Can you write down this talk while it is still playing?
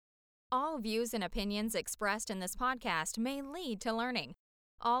All views and opinions expressed in this podcast may lead to learning.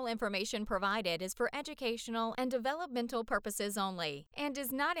 All information provided is for educational and developmental purposes only and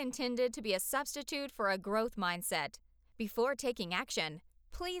is not intended to be a substitute for a growth mindset. Before taking action,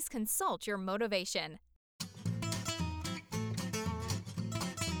 please consult your motivation.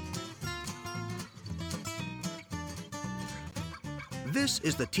 This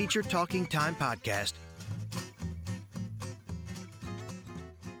is the Teacher Talking Time podcast.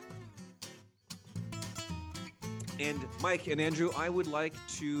 And Mike and Andrew, I would like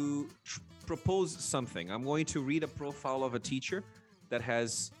to propose something. I'm going to read a profile of a teacher that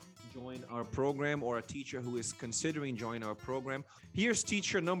has joined our program or a teacher who is considering joining our program. Here's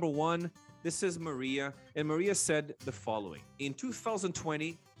teacher number 1. This is Maria. And Maria said the following. In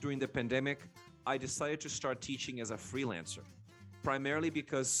 2020, during the pandemic, I decided to start teaching as a freelancer, primarily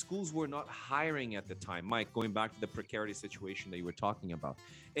because schools were not hiring at the time. Mike, going back to the precarity situation that you were talking about.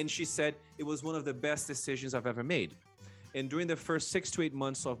 And she said it was one of the best decisions I've ever made. And during the first 6 to 8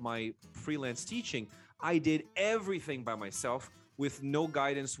 months of my freelance teaching, I did everything by myself with no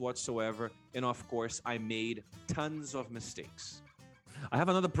guidance whatsoever. And of course, I made tons of mistakes. I have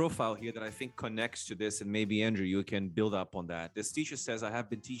another profile here that I think connects to this, and maybe Andrew, you can build up on that. This teacher says, I have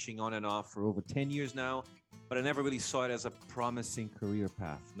been teaching on and off for over 10 years now, but I never really saw it as a promising career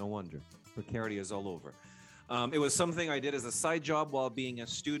path. No wonder. Precarity is all over. It was something I did as a side job while being a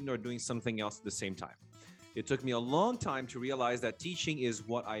student or doing something else at the same time. It took me a long time to realize that teaching is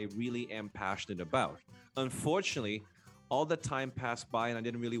what I really am passionate about. Unfortunately, all the time passed by and I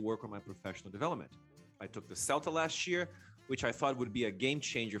didn't really work on my professional development. I took the CELTA last year, which I thought would be a game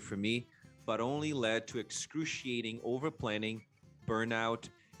changer for me, but only led to excruciating overplanning, burnout,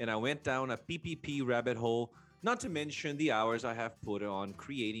 and I went down a PPP rabbit hole, not to mention the hours I have put on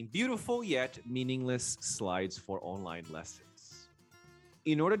creating beautiful yet meaningless slides for online lessons.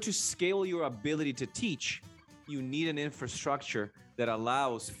 In order to scale your ability to teach, you need an infrastructure that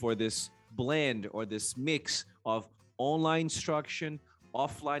allows for this blend or this mix of online instruction,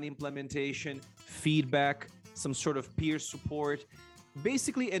 offline implementation, feedback, some sort of peer support,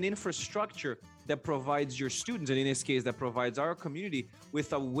 basically an infrastructure that provides your students, and in this case, that provides our community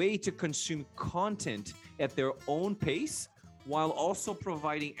with a way to consume content at their own pace, while also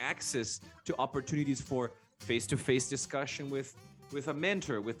providing access to opportunities for face-to-face discussion with a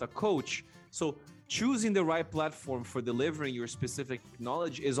mentor, with a coach. So choosing the right platform for delivering your specific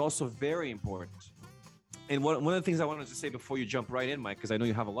knowledge is also very important. And one of the things I wanted to say before you jump right in, Mike, because I know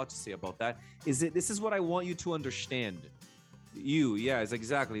you have a lot to say about that, is that this is what I want you to understand. Yes,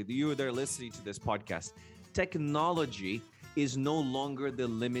 exactly. You there listening to this podcast. Technology is no longer the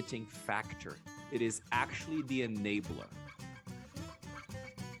limiting factor. It is actually the enabler.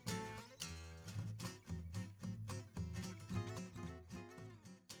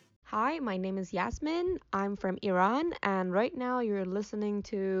 Hi, my name is Yasmin. I'm from Iran, and right now you're listening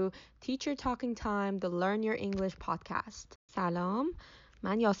to Teacher Talking Time, the Learn Your English podcast. سلام،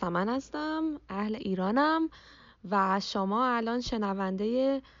 من یاسمن هستم، اهل ایرانم و شما الان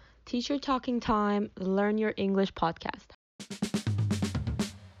شنونده Teacher Talking Time, the Learn Your English podcast.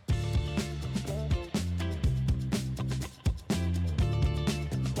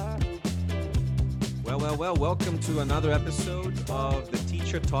 Well, welcome to another episode of the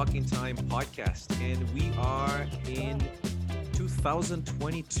Teacher Talking Time podcast. And we are in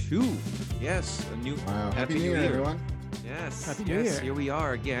 2022. Yes, a new Happy New Year, everyone. Yes, Happy New Year. Here we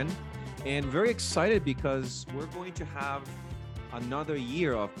are again. And very excited because we're going to have another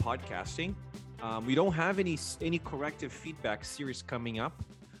year of podcasting. We don't have any corrective feedback series coming up,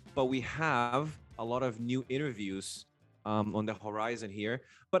 but we have a lot of new interviews on the horizon here.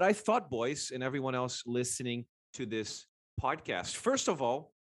 But I thought, boys, and everyone else listening to this podcast, first of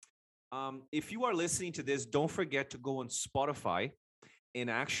all, if you are listening to this, don't forget to go on Spotify and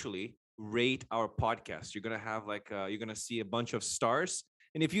actually rate our podcast. You're going to have you're going to see a bunch of stars.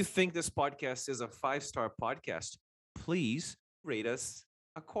 And if you think this podcast is a 5-star podcast, please rate us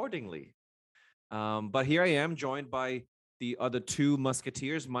accordingly. But here I am joined by the other 2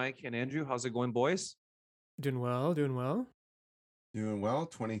 musketeers, Mike and Andrew. How's it going, boys? Doing well.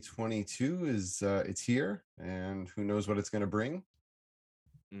 2022 is it's here, and who knows what it's going to bring.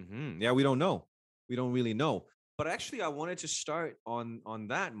 Yeah, we don't know. We don't really know. But actually, I wanted to start on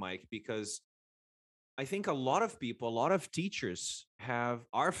that, Mike, because I think a lot of people, a lot of teachers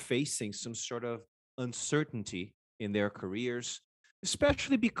are facing some sort of uncertainty in their careers,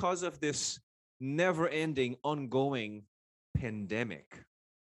 especially because of this never-ending, ongoing pandemic,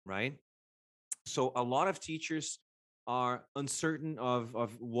 right? So a lot of teachers are uncertain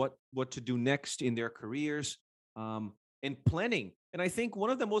of what to do next in their careers, and planning And I think one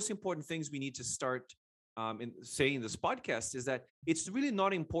of the most important things we need to start in saying this podcast is that it's really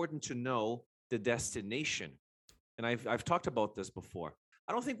not important to know the destination. And I've talked about this before.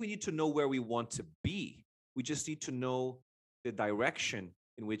 I don't think we need to know where we want to be. We just need to know the direction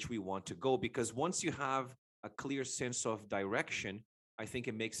in which we want to go. Because once you have a clear sense of direction, I think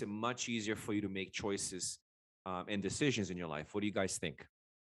it makes it much easier for you to make choices and decisions in your life. What do you guys think?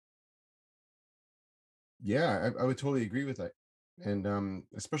 Yeah, I would totally agree with that. And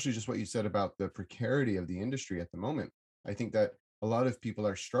especially just what you said about the precarity of the industry at the moment. I think that a lot of people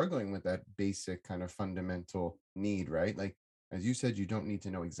are struggling with that basic kind of fundamental need, right? Like, as you said, you don't need to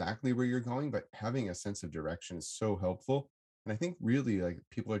know exactly where you're going, but having a sense of direction is so helpful. And I think really like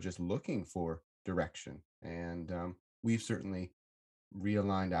people are just looking for direction. And we've certainly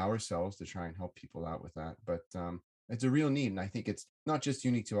realigned ourselves to try and help people out with that. But it's a real need. And I think it's not just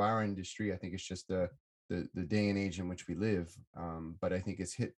unique to our industry. I think it's just the day and age in which we live. But I think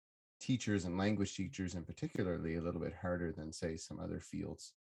it's hit teachers and language teachers in particularly a little bit harder than say some other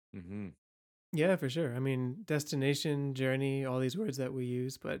fields. Mm-hmm. Yeah, for sure. I mean, destination, journey, all these words that we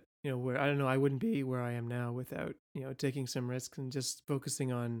use, but where I don't know, I wouldn't be where I am now without taking some risks and just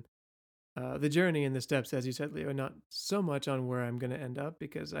focusing on the journey and the steps, as you said, Leo, not so much on where I'm going to end up,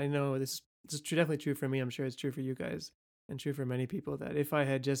 because I know this is definitely true for me. I'm sure it's true for you guys and true for many people, that if I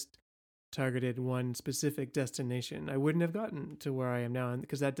had just targeted one specific destination, I wouldn't have gotten to where I am now, and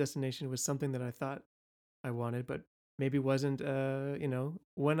because that destination was something that I thought I wanted, but maybe wasn't,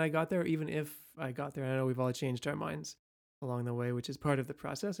 when I got there, or even if I got there. I know we've all changed our minds along the way, which is part of the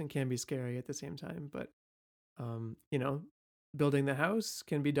process and can be scary at the same time. But, building the house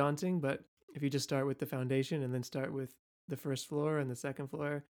can be daunting, but if you just start with the foundation and then start with the first floor and the second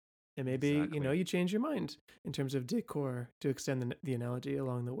floor, and maybe, Exactly. you change your mind in terms of decor, to extend the analogy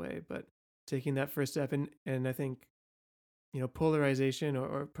along the way. But taking that first step, and I think, polarization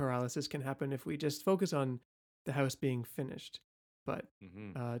or paralysis can happen if we just focus on the house being finished. But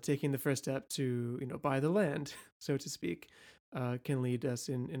Mm-hmm. taking the first step to, buy the land, so to speak, can lead us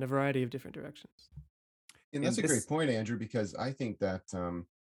in a variety of different directions. And And that's a great this, point, Andrew, because I think that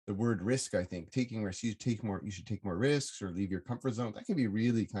the word risk, I think taking risks, you should take more risks or leave your comfort zone. That can be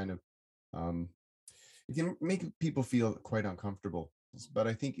really kind of, um, it can make people feel quite uncomfortable. But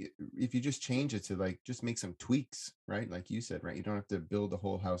I think if you just change it to like, just make some tweaks, right? Like you said, right? You don't have to build the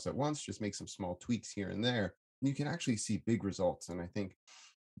whole house at once, just make some small tweaks here and there. And you can actually see big results. And I think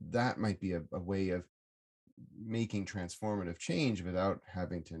that might be a way of making transformative change without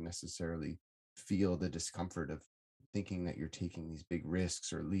having to necessarily feel the discomfort of thinking that you're taking these big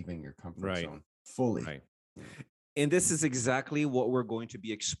risks or leaving your comfort right, zone fully. right. And this is exactly what we're going to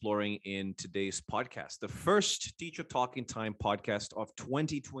be exploring in today's podcast. The first Teacher Talking Time podcast of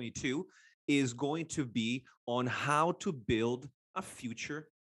 2022 is going to be on how to build a future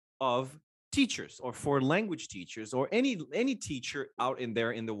of teachers, or for language teachers, or any teacher out in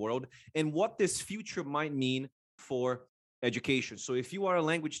there in the world, and what this future might mean for education. So if you are a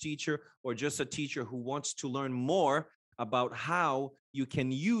language teacher or just a teacher who wants to learn more about how you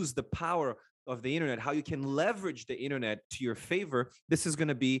can use the power of the internet, how you can leverage the internet to your favor, this is going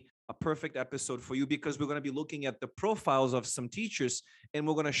to be a perfect episode for you, because we're going to be looking at the profiles of some teachers, and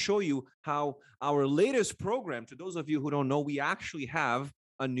we're going to show you how our latest program, to those of you who don't know, we actually have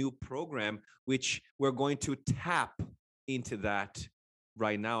a new program which we're going to tap into that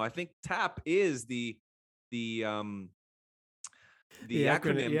right now. I think TAP is the acronym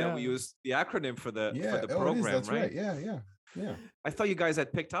that we use, the acronym for the program, That's right? Yeah. I thought you guys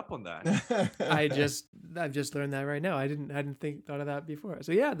had picked up on that. I've just learned that right now. I hadn't thought of that before.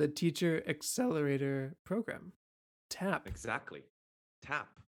 So yeah, the Teacher Accelerator Program, TAP. Exactly. TAP.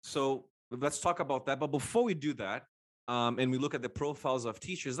 So let's talk about that. But before we do that, and we look at the profiles of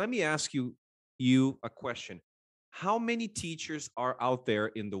teachers, let me ask you a question. How many teachers are out there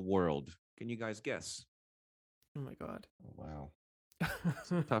in the world? Can you guys guess? Oh my God. Wow.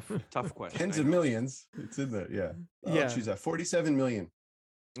 Tough question. Tens of millions. It's in there. Yeah. Yeah. Choose that. 47 million.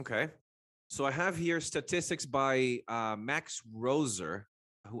 Okay. So I have here statistics by Max Roser,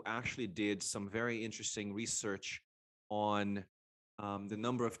 who actually did some very interesting research on the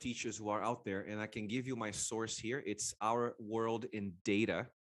number of teachers who are out there. And I can give you my source here. It's Our World in Data.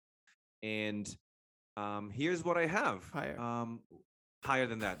 And here's what I have. Higher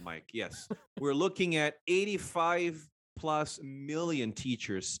than that, Mike. Yes. We're looking at 85 plus million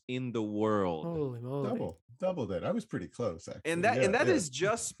teachers in the world. Holy moly. Double that. I was pretty close, actually. And that is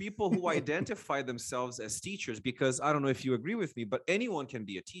just people who identify themselves as teachers, because I don't know if you agree with me, but anyone can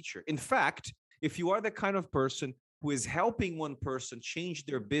be a teacher. In fact, if you are the kind of person who is helping one person change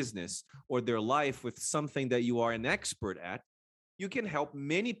their business or their life with something that you are an expert at, you can help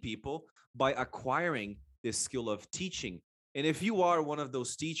many people by acquiring this skill of teaching. And if you are one of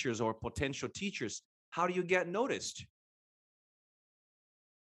those teachers or potential teachers, how do you get noticed?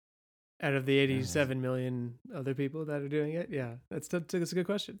 Out of the 87 million other people that are doing it, yeah, that's a good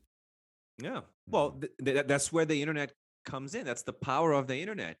question. Yeah. Well, that's where the internet comes in. That's the power of the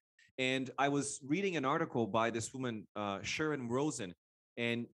internet. And I was reading an article by this woman, Sharon Rosen,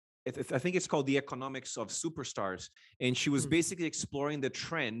 and I think it's called The Economics of Superstars. And she was basically exploring the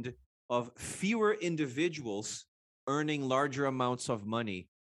trend of fewer individuals earning larger amounts of money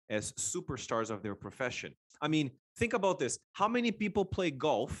as superstars of their profession. I mean, think about this. How many people play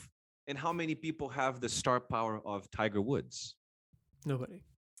golf and how many people have the star power of Tiger Woods? Nobody.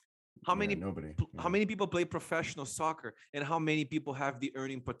 How many nobody. How many people play professional soccer and how many people have the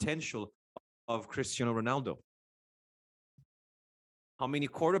earning potential of Cristiano Ronaldo? How many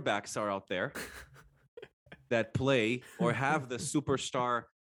quarterbacks are out there that play or have the superstar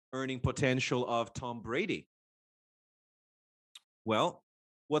earning potential of Tom Brady? Well,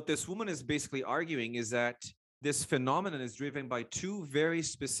 what this woman is basically arguing is that this phenomenon is driven by two very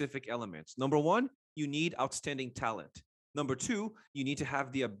specific elements. Number one, you need outstanding talent. Number two, you need to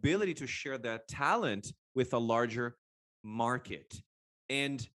have the ability to share that talent with a larger market.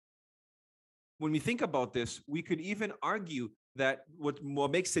 And when we think about this, we could even argue that what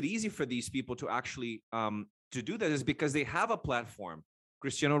makes it easy for these people to actually to do that is because they have a platform.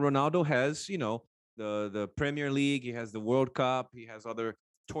 Cristiano Ronaldo has, the Premier League, he has the World Cup, he has other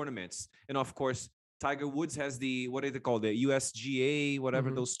tournaments. And of course, Tiger Woods has the, what is it called? The USGA,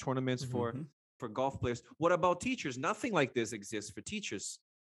 whatever those tournaments for golf players. What about teachers? Nothing like this exists for teachers,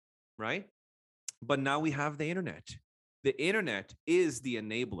 right? But now we have the internet. The internet is the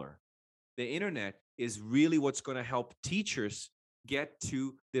enabler. The internet is really what's going to help teachers get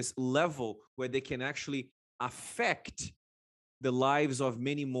to this level where they can actually affect the lives of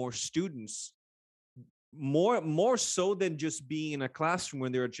many more students, more so than just being in a classroom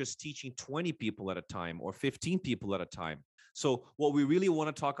when they're just teaching 20 people at a time or 15 people at a time. So what we really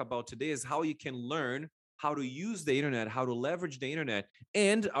want to talk about today is how you can learn how to use the internet, how to leverage the internet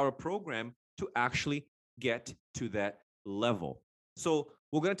and our program to actually get to that level. So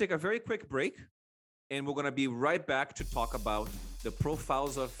we're going to take a very quick break and we're going to be right back to talk about the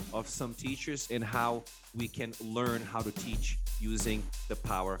profiles of some teachers and how we can learn how to teach using the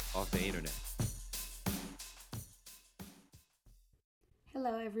power of the internet.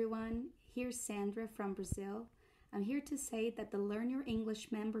 Hello everyone, here's Sandra from Brazil. I'm here to say that the Learn Your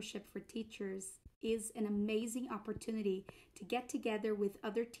English membership for teachers is an amazing opportunity to get together with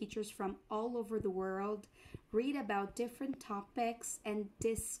other teachers from all over the world, read about different topics, and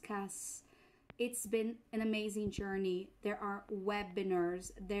discuss. It's been an amazing journey. There are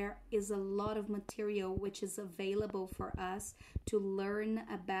webinars. There is a lot of material which is available for us to learn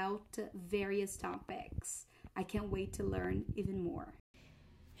about various topics. I can't wait to learn even more.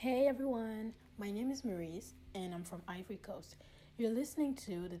 Hey everyone, my name is Maurice and I'm from Ivory Coast. You're listening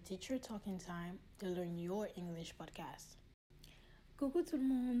to the Teacher Talking Time, the Learn Your English podcast. Coucou tout le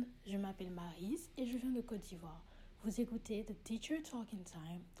monde, je m'appelle Maurice et je viens de Côte d'Ivoire. Vous écoutez the Teacher Talking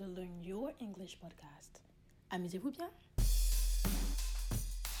Time, the Learn Your English podcast. Amusez-vous bien.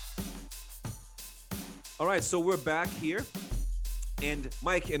 All right, so we're back here. And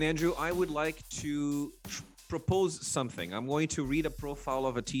Mike and Andrew, I would like to propose something. I'm going to read a profile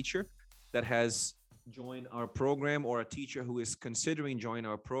of a teacher that has joined our program, or a teacher who is considering joining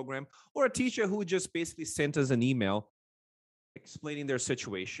our program, or a teacher who just basically sent us an email explaining their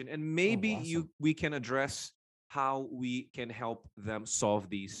situation. And maybe we can address how we can help them solve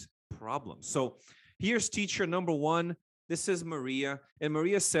these problems. So here's teacher number one. This is Maria. And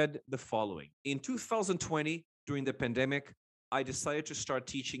Maria said the following. In 2020, during the pandemic, I decided to start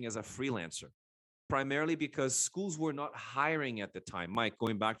teaching as a freelancer, primarily because schools were not hiring at the time. Mike,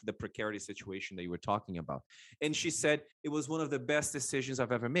 going back to the precarity situation that you were talking about. And she said it was one of the best decisions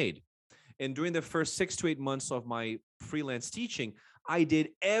I've ever made. And during the first 6 to 8 months of my freelance teaching, I did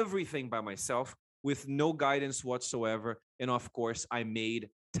everything by myself with no guidance whatsoever. And of course, I made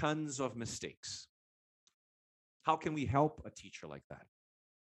tons of mistakes. How can we help a teacher like that?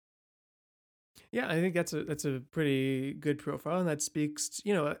 Yeah, I think that's a pretty good profile, and that speaks,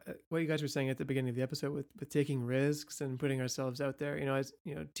 what you guys were saying at the beginning of the episode with taking risks and putting ourselves out there. As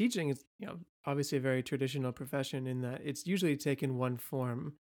teaching is, obviously a very traditional profession in that it's usually taken one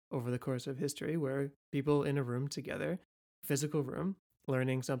form over the course of history, where people in a room together, physical room,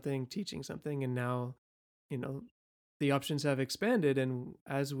 learning something, teaching something, and now, the options have expanded, and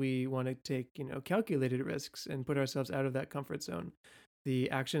as we want to take, calculated risks and put ourselves out of that comfort zone, the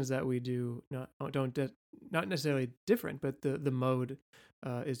actions that we do not necessarily different, but the mode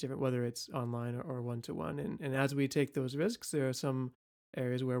is different, whether it's online or one-to-one. And as we take those risks, there are some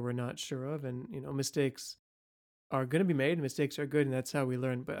areas where we're not sure of, and mistakes are going to be made. Mistakes are good, and that's how we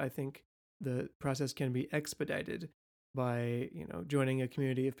learn. But I think the process can be expedited by joining a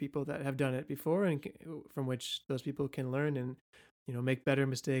community of people that have done it before, and from which those people can learn and make better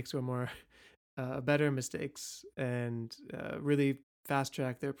mistakes or more better mistakes, and really fast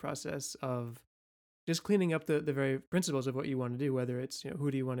track their process of just cleaning up the very principles of what you want to do, whether it's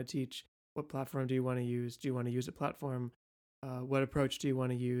who do you want to teach, what platform do you want to use, do you want to use a platform, what approach do you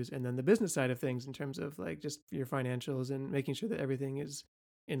want to use, and then the business side of things in terms of like just your financials and making sure that everything is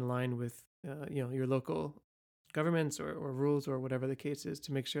in line with your local governments or rules or whatever the case is,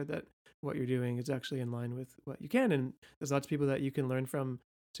 to make sure that what you're doing is actually in line with what you can. And there's lots of people that you can learn from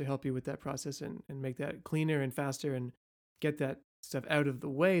to help you with that process and make that cleaner and faster and get that stuff out of the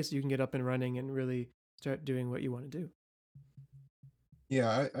way so you can get up and running and really start doing what you want to do.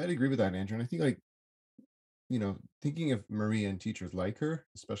 Yeah, I'd agree with that, Andrew. And I think, like, thinking of Maria and teachers like her,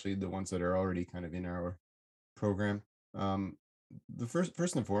 especially the ones that are already kind of in our program, the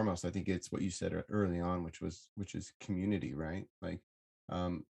first and foremost, I think it's what you said early on, which is community, right? Like,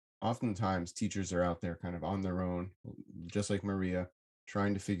 oftentimes teachers are out there kind of on their own, just like Maria,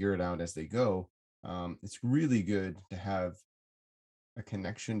 trying to figure it out as they go. It's really good to have a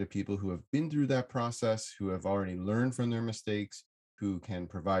connection to people who have been through that process, who have already learned from their mistakes, who can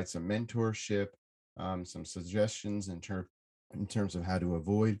provide some mentorship, some suggestions in terms of how to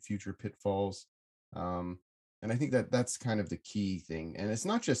avoid future pitfalls. And I think that that's kind of the key thing. And it's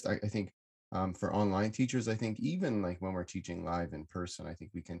not just, I think, for online teachers. I think even like when we're teaching live in person, I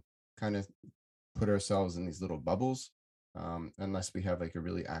think we can kind of put ourselves in these little bubbles, unless we have like a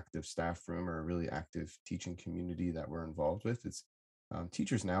really active staff room or a really active teaching community that we're involved with. It's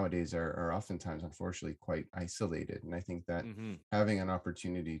teachers nowadays are oftentimes, unfortunately, quite isolated. And I think that having an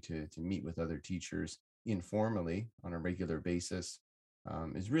opportunity to meet with other teachers informally on a regular basis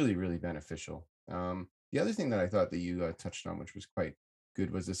is really, really beneficial. The other thing that I thought that you touched on, which was quite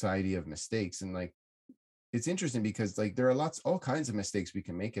good, was this idea of mistakes. And like, it's interesting because like there are all kinds of mistakes we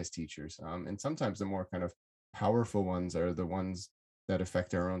can make as teachers. And sometimes the more kind of powerful ones are the ones that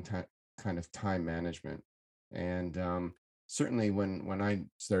affect our own kind of time management. And certainly when I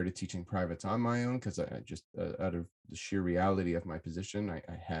started teaching privates on my own, because I just out of the sheer reality of my position, I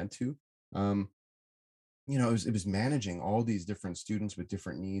had to. It was managing all these different students with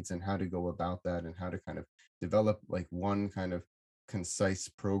different needs and how to go about that and how to kind of develop like one kind of concise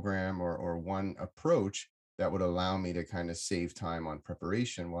program or one approach that would allow me to kind of save time on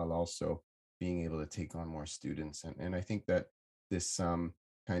preparation while also being able to take on more students. And I think that this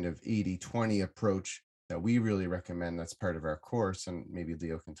kind of 80-20 approach that we really recommend, that's part of our course, and maybe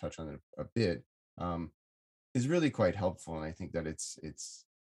Leo can touch on it a bit, is really quite helpful. And I think that it's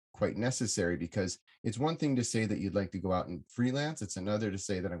quite necessary, because it's one thing to say that you'd like to go out and freelance. It's another to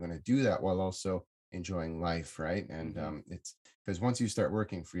say that I'm going to do that while also enjoying life, right? And it's because once you start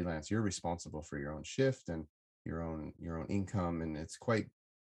working freelance, you're responsible for your own shift and your own income, and it's quite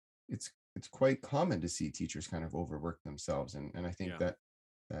common to see teachers kind of overwork themselves. And I think that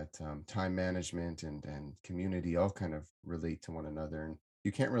time management and community all kind of relate to one another, and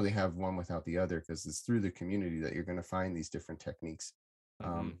you can't really have one without the other, because it's through the community that you're going to find these different techniques.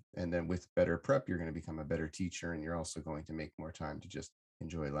 And then with better prep, you're going to become a better teacher, and you're also going to make more time to just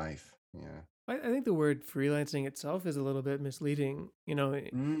enjoy life. Yeah. I think the word freelancing itself is a little bit misleading.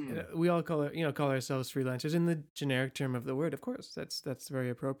 We all call ourselves freelancers in the generic term of the word. Of course, that's very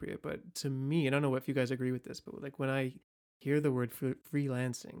appropriate. But to me, and I don't know if you guys agree with this, but like when I hear the word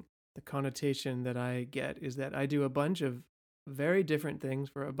freelancing, the connotation that I get is that I do a bunch of very different things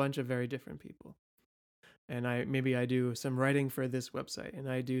for a bunch of very different people. And I do some writing for this website, and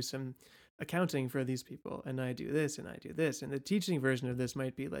I do some accounting for these people, and I do this and I do this. And the teaching version of this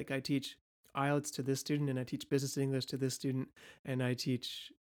might be like I teach IELTS to this student, and I teach business English to this student, and I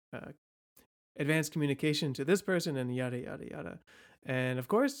teach advanced communication to this person, and yada yada yada. And of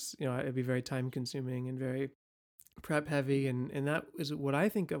course, it'd be very time consuming and very prep heavy, and that is what I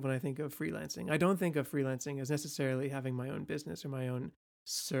think of when I think of freelancing. I don't think of freelancing as necessarily having my own business or my own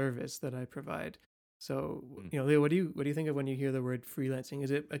service that I provide. So, Leo, what do you think of when you hear the word freelancing?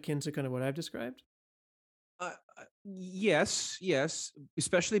 Is it akin to kind of what I've described? Yes,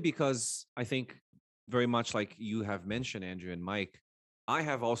 especially because I think very much like you have mentioned, Andrew and Mike, I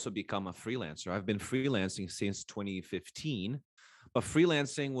have also become a freelancer. I've been freelancing since 2015, but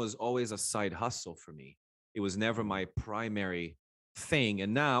freelancing was always a side hustle for me. It was never my primary thing.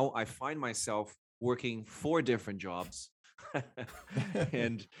 And now I find myself working 4 different jobs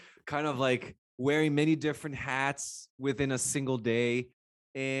and kind of like wearing many different hats within a single day.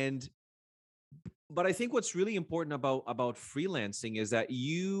 And but I think what's really important about freelancing is that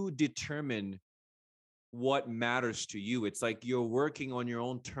you determine what matters to you. It's like you're working on your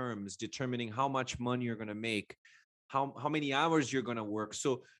own terms, determining how much money you're going to make, how many hours you're going to work.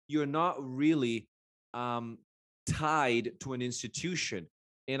 So you're not really um, tied to an institution.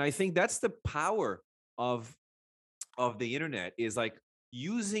 And I think that's the power of the internet, is like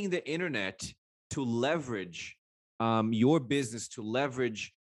using the internet to leverage your business, to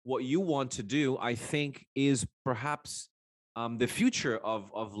leverage what you want to do. I think is perhaps the future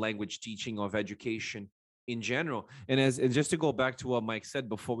of language teaching, of education in general. And just to go back to what Mike said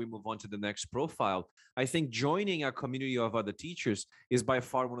before we move on to the next profile, I think joining a community of other teachers is by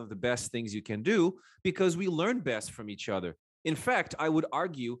far one of the best things you can do, because we learn best from each other. In fact, I would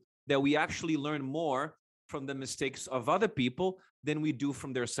argue that we actually learn more from the mistakes of other people than we do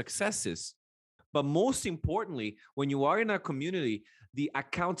from their successes. But most importantly, when you are in a community, the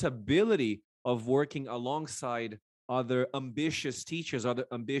accountability of working alongside other ambitious teachers, other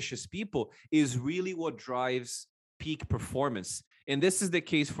ambitious people, is really what drives peak performance. And this is the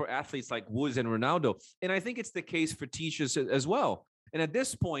case for athletes like Woods and Ronaldo. And I think it's the case for teachers as well. And at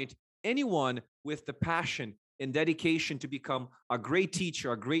this point, anyone with the passion and dedication to become a great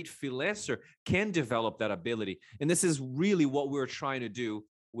teacher, a great freelancer, can develop that ability. And this is really what we're trying to do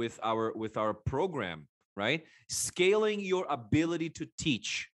with our program, right? Scaling your ability to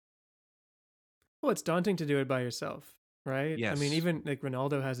teach. Well, it's daunting to do it by yourself, right? I mean, Yes. even like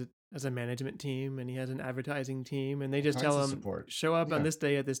Ronaldo has a management team, and he has an advertising team, and they just Kinds tell of him, support. show up on Yeah. this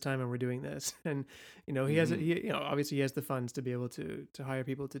day at this time and we're doing this. And he has obviously he has the funds to be able to hire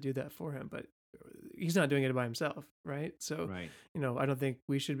people to do that for him, but he's not doing it by himself, right? So Right. I don't think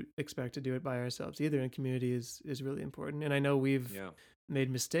we should expect to do it by ourselves either. And community is really important. And I know we've Yeah. made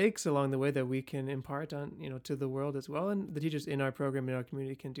mistakes along the way that we can impart on to the world as well, and the teachers in our program, in our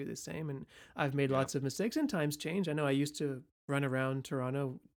community, can do the same. And I've made Yeah. lots of mistakes, and times change. I know I used to run around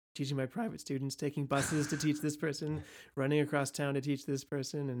Toronto teaching my private students, taking buses to teach this person, running across town to teach this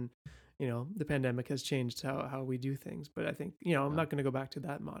person. And the pandemic has changed how we do things, but I think I'm Yeah. not going to go back to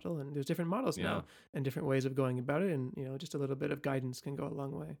that model. And there's different models Yeah. now and different ways of going about it, and just a little bit of guidance can go a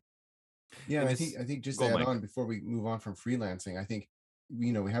long way. Yeah, And and this, I think just go, to add Mike. on before we move on from freelancing, I think we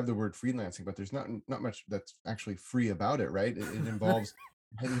have the word freelancing, but there's not much that's actually free about it, right? It involves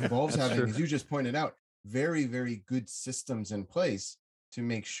That's having, true. as you just pointed out, very, very good systems in place to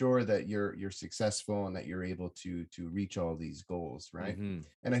make sure that you're successful and that you're able to reach all these goals, right? Mhm.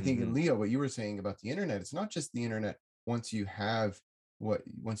 And I think, Mhm. Leo, what you were saying about the internet, it's not just the internet. Once you have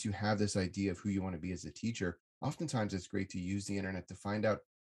this idea of who you want to be as a teacher, oftentimes it's great to use the internet to find out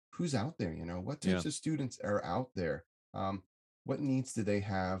who's out there, what Yeah. types of students are out there, what needs do they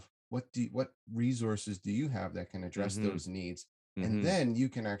have, what resources do you have that can address Mhm. those needs, and Mhm. then you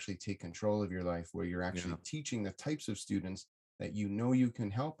can actually take control of your life, where you're actually Yeah. teaching the types of students that you can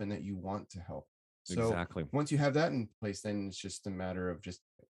help and that you want to help. So Exactly. once you have that in place, then it's just a matter of just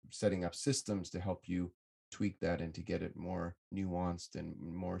setting up systems to help you tweak that and to get it more nuanced and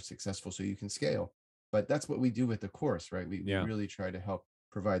more successful so you can scale. But that's what we do with the course, right? We Yeah. really try to help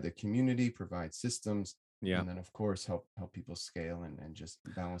provide the community, provide systems, Yeah. and then of course help people scale and just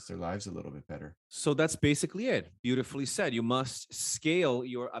balance their lives a little bit better. So that's basically it. Beautifully said. You must scale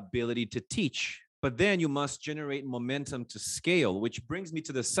your ability to teach, but then you must generate momentum to scale, which brings me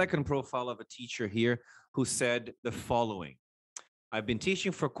to the second profile of a teacher here who said the following: I've been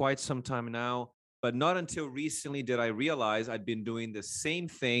teaching for quite some time now, but not until recently did I realize I'd been doing the same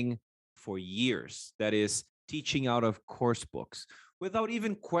thing for years. That is, teaching out of course books without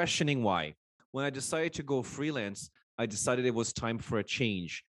even questioning why. When I decided to go freelance, I decided it was time for a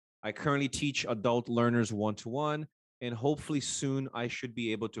change. I currently teach adult learners one-to-one, and hopefully soon I should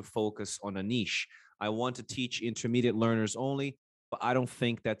be able to focus on a niche. I want to teach intermediate learners only, but I don't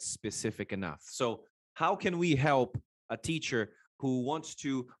think that's specific enough. So, how can we help a teacher who wants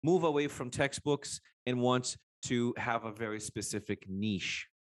to move away from textbooks and wants to have a very specific niche?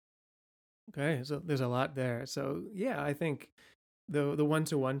 Okay, so there's a lot there. So yeah, I think the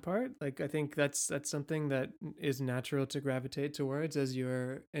one-to-one part, like I think that's something that is natural to gravitate towards as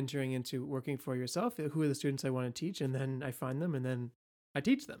you're entering into working for yourself. Who are the students I want to teach, and then I find them, and then I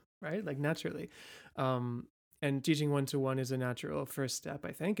teach them, right? Like naturally. Um, and teaching one-to-one is a natural first step,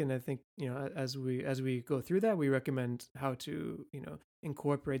 I think. And I think, as we go through that, we recommend how to,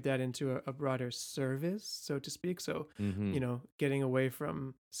 incorporate that into a broader service, so to speak. So, Mm-hmm. getting away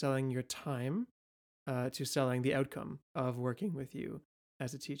from selling your time to selling the outcome of working with you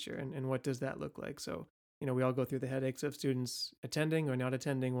as a teacher, and what does that look like. So we all go through the headaches of students attending or not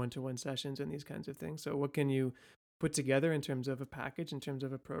attending one-to-one sessions and these kinds of things. So what can you put together in terms of a package, in terms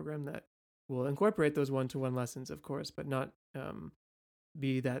of a program that will incorporate those one-to-one lessons, of course, but not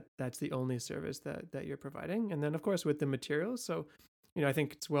be that's the only service that you're providing. And then, of course, with the materials. So, I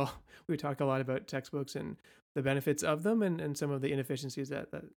think we talk a lot about textbooks and the benefits of them and some of the inefficiencies that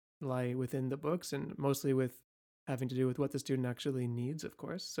lie within the books, and mostly with having to do with what the student actually needs, of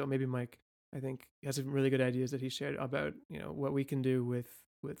course. So maybe Mike, I think, has some really good ideas that he shared about, what we can do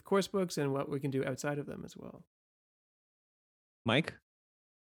with course books and what we can do outside of them as well. Mike?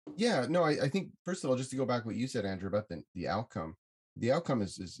 Yeah, no, I think, first of all, just to go back what you said, Andrew, about the outcome. The outcome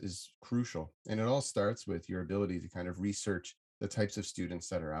is crucial. And it all starts with your ability to kind of research the types of students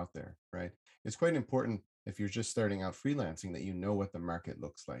that are out there, right? It's quite important, if you're just starting out freelancing, that you know what the market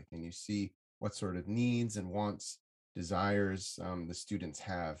looks like and you see what sort of needs and wants, desires the students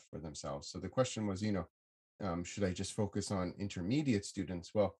have for themselves. So the question was, should I just focus on intermediate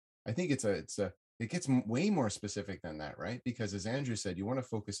students? Well, I think it gets way more specific than that, right? Because as Andrew said, you want to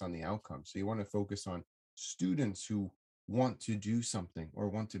focus on the outcome. So you want to focus on students who want to do something or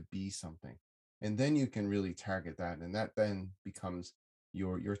want to be something. And then you can really target that. And that then becomes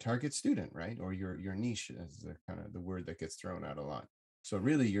your target student, right? Or your niche, as the kind of the word that gets thrown out a lot. So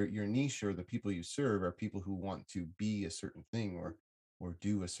really your niche, or the people you serve, are people who want to be a certain thing or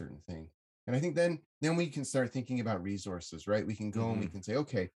do a certain thing. And I think then we can start thinking about resources, right? We can go and we can say,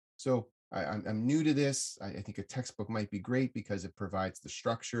 okay, so I'm new to this. I think a textbook might be great because it provides the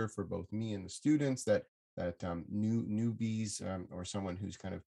structure for both me and the students that newbies or someone who's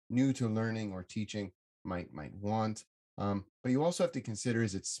kind of new to learning or teaching might want. But you also have to consider,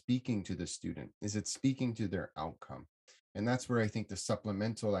 is it speaking to the student? Is it speaking to their outcome? And that's where I think the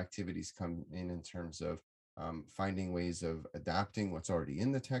supplemental activities come in terms of finding ways of adapting what's already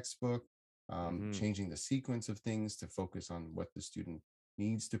in the textbook, changing the sequence of things to focus on what the student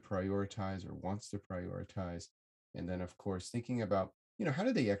needs to prioritize or wants to prioritize. And then, of course, thinking about, how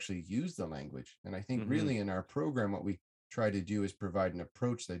do they actually use the language? And I think really in our program, what we try to do is provide an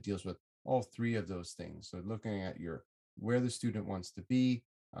approach that deals with all three of those things. So looking at where the student wants to be,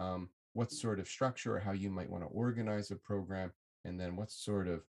 what sort of structure or how you might want to organize a program, and then what sort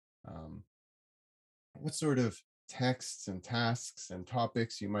of texts and tasks and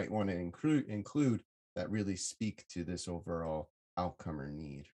topics you might want to include that really speak to this overall outcome or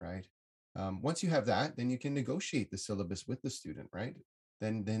need, right? Once you have that, then you can negotiate the syllabus with the student, right?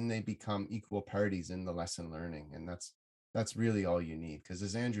 Then they become equal parties in the lesson learning, and that's really all you need. Because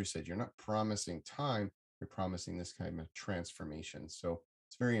as Andrew said, you're not promising time, you're promising this kind of transformation. So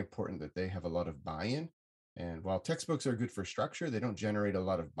it's very important that they have a lot of buy-in. And while textbooks are good for structure, they don't generate a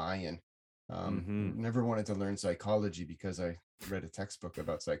lot of buy-in. Never wanted to learn psychology because I read a textbook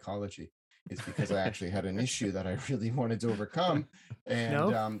about psychology. It's because I actually had an issue that I really wanted to overcome,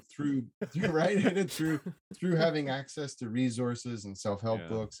 and through having access to resources and self-help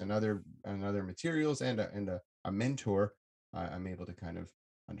books and other materials and a mentor, I'm able to kind of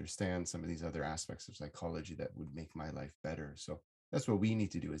understand some of these other aspects of psychology that would make my life better. So that's what we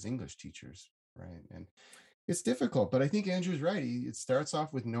need to do as English teachers, right? And it's difficult, but I think Andrew's right. It starts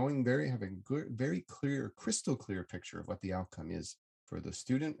off with having a very clear, crystal clear picture of what the outcome is for the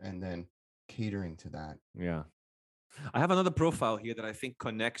student, and then catering to that. Yeah. I have another profile here that I think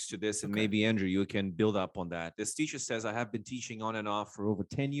connects to this, and maybe Andrew, you can build up on that. This teacher says, I have been teaching on and off for over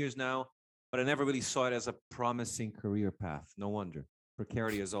 10 years now, but I never really saw it as a promising career path. No wonder.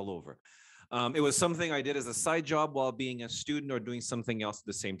 Precarity is all over. It was something I did as a side job while being a student or doing something else at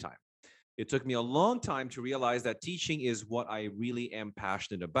the same time. It took me a long time to realize that teaching is what I really am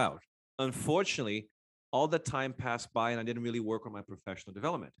passionate about. Unfortunately, all the time passed by and I didn't really work on my professional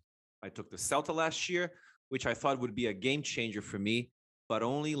development. I took the CELTA last year, which I thought would be a game changer for me, but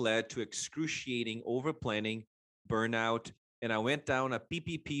only led to excruciating overplanning, burnout, and I went down a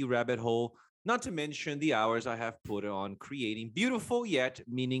PPP rabbit hole, not to mention the hours I have put on creating beautiful yet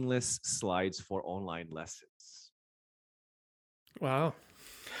meaningless slides for online lessons. Wow.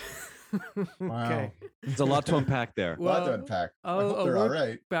 Wow. There's a lot to unpack there. A lot to unpack. I hope they're all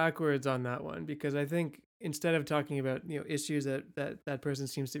right. Backwards on that one, because I think instead of talking about issues that person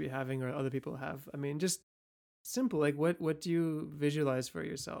seems to be having or other people have, I mean, just simple, like what do you visualize for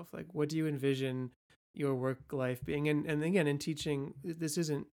yourself? Like what do you envision your work life being? And again, in teaching, this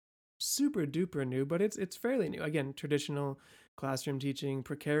isn't super duper new, but it's fairly new. Again, traditional classroom teaching,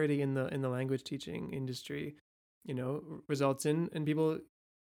 precarity in the language teaching industry, results in people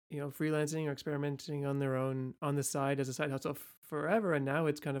freelancing or experimenting on their own on the side as a side hustle forever. And now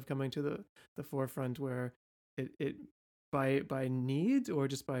it's kind of coming to the forefront where it by need or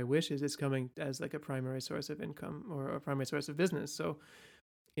just by wishes. It's coming as like a primary source of income or a primary source of business. So,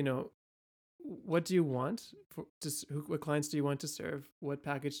 you know, what do you want what clients do you want to serve? What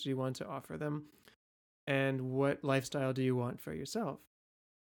package do you want to offer them? And what lifestyle do you want for yourself?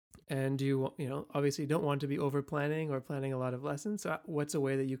 And do you, obviously don't want to be over planning or planning a lot of lessons. So what's a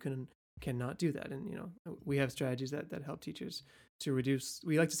way that you cannot do that? And, we have strategies that help teachers to reduce.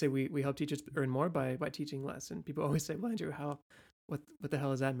 We like to say we help teachers earn more by teaching less. And people always say, well, Andrew, what the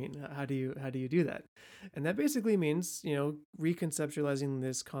hell does that mean? How do you do that? And that basically means, reconceptualizing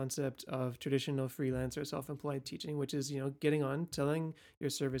this concept of traditional freelance or self-employed teaching, which is, getting on, telling your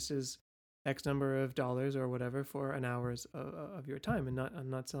services X number of dollars or whatever for an hours of your time,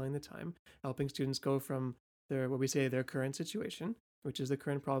 and not selling the time, helping students go from their current situation, which is the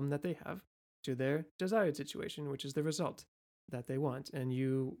current problem that they have, to their desired situation, which is the result that they want. And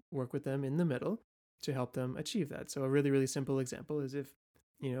you work with them in the middle to help them achieve that. So a really, really simple example is if,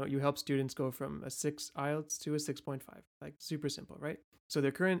 you help students go from a 6 IELTS to a 6.5, like super simple, right? So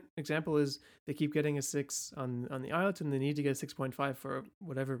their current example is they keep getting a 6 on the IELTS and they need to get a 6.5 for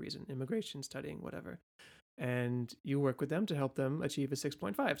whatever reason, immigration, studying, whatever. And you work with them to help them achieve a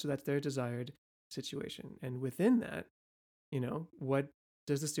 6.5. So that's their desired situation. And within that, what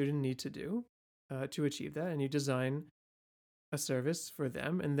does the student need to do to achieve that? And you design a service for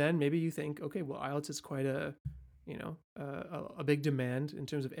them. And then maybe you think, okay, well, IELTS is quite a big demand in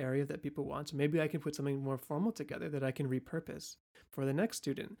terms of area that people want. So maybe I can put something more formal together that I can repurpose for the next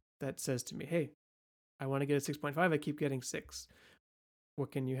student that says to me, hey, I want to get a 6.5. I keep getting 6.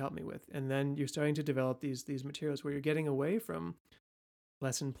 What can you help me with? And then you're starting to develop these materials where you're getting away from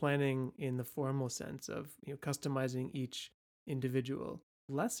lesson planning in the formal sense of customizing each individual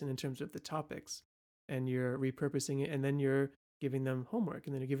lesson in terms of the topics, and you're repurposing it, and then you're giving them homework,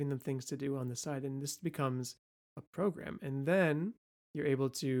 and then you're giving them things to do on the side, and this becomes a program. And then you're able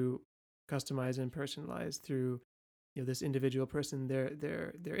to customize and personalize through this individual person,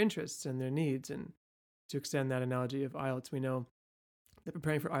 their interests and their needs. And to extend that analogy of IELTS, we know that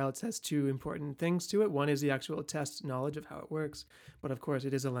preparing for IELTS has 2 important things to it. One is the actual test knowledge of how it works, but of course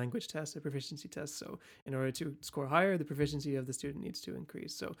it is a language test, a proficiency test. So in order to score higher, the proficiency of the student needs to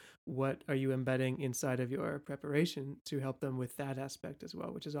increase. So what are you embedding inside of your preparation to help them with that aspect as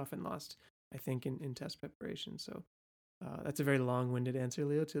well, which is often lost, I think, in test preparation. So that's a very long-winded answer,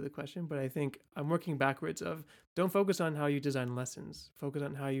 Leo, to the question, but I think I'm working backwards of don't focus on how you design lessons, focus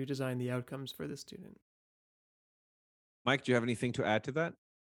on how you design the outcomes for the student. Mike, do you have anything to add to that?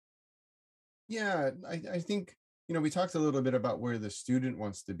 Yeah, I think, we talked a little bit about where the student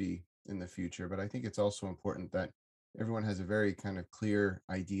wants to be in the future, but I think it's also important that everyone has a very kind of clear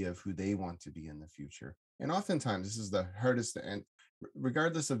idea of who they want to be in the future. And oftentimes this is the hardest to answer,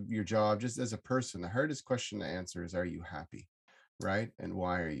 regardless of your job, just as a person, the hardest question to answer is, are you happy? Right? And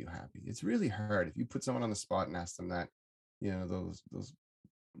why are you happy? It's really hard. If you put someone on the spot and ask them that, those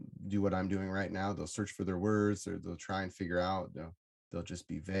do what I'm doing right now, they'll search for their words, or they'll try and figure out, they'll just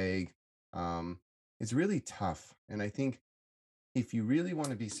be vague. It's really tough. And I think if you really want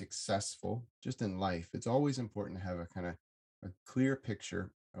to be successful just in life, it's always important to have a kind of a clear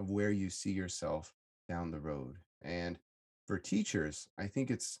picture of where you see yourself down the road. And for teachers, I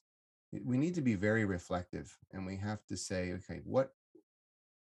think we need to be very reflective, and we have to say, okay,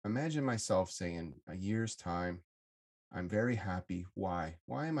 imagine myself saying in a year's time, I'm very happy. Why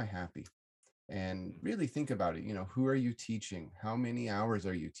am I happy? And really think about it. Who are you teaching? How many hours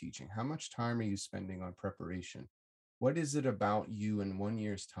are you teaching? How much time are you spending on preparation? What is it about you in 1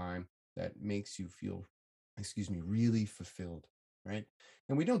 year's time that makes you feel, really fulfilled, right?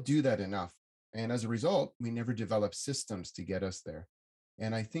 And we don't do that enough. And as a result, we never develop systems to get us there.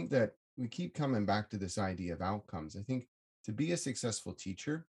 And I think that we keep coming back to this idea of outcomes. I think to be a successful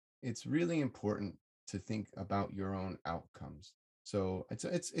teacher, it's really important to think about your own outcomes. So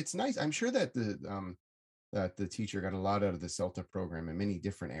it's nice. I'm sure that the teacher got a lot out of the CELTA program in many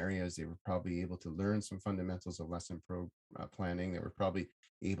different areas. They were probably able to learn some fundamentals of lesson planning. They were probably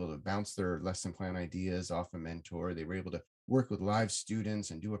able to bounce their lesson plan ideas off a mentor. They were able to work with live students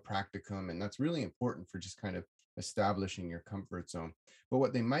and do a practicum. And that's really important for just kind of establishing your comfort zone. But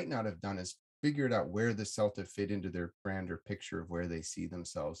what they might not have done is figured out where the CELTA fit into their grander picture of where they see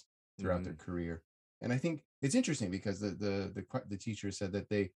themselves throughout their career. And I think it's interesting because the teacher said that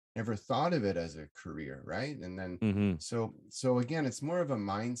they never thought of it as a career, right? And then so again, it's more of a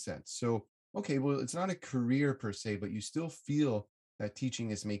mindset. So okay, well, it's not a career per se, but you still feel that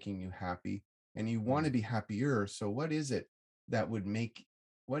teaching is making you happy, and you want to be happier. So what is it about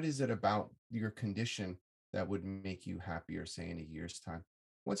your condition that would make you happier, say in a year's time?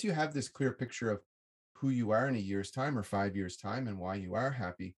 Once you have this clear picture of who you are in a year's time or 5 years' time and why you are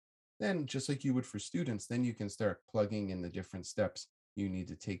happy, then just like you would for students, then you can start plugging in the different steps you need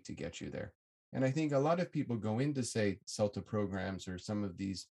to take to get you there. And I think a lot of people go into, say, CELTA programs or some of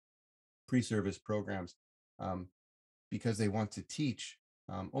these pre-service programs um, because they want to teach,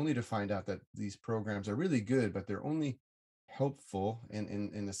 only to find out that these programs are really good, but they're only helpful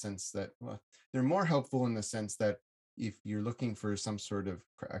in the sense that, well, they're more helpful in the sense that if you're looking for some sort of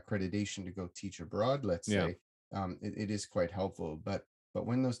accreditation to go teach abroad, let's Yeah. say, it is quite helpful. But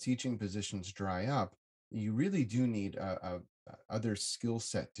when those teaching positions dry up, you really do need a other skill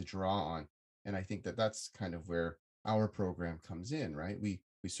set to draw on. And I think that that's kind of where our program comes in, right? We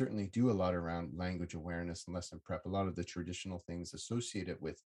certainly do a lot around language awareness and lesson prep, a lot of the traditional things associated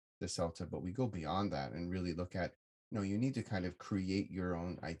with the CELTA, but we go beyond that and really look at, you need to kind of create your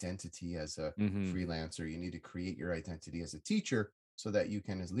own identity as a Hmm. freelancer. You need to create your identity as a teacher so that you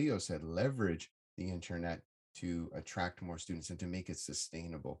can, as Leo said, leverage the internet to attract more students and to make it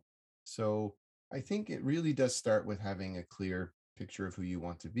sustainable. So I think it really does start with having a clear picture of who you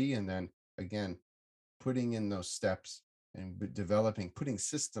want to be. And then again, putting in those steps and putting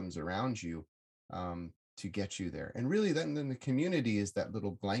systems around you to get you there. And really, then the community is that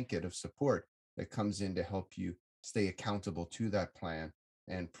little blanket of support that comes in to help you stay accountable to that plan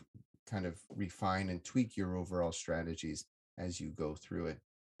and kind of refine and tweak your overall strategies as you go through it.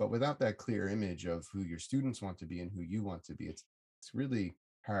 But without that clear image of who your students want to be and who you want to be, it's really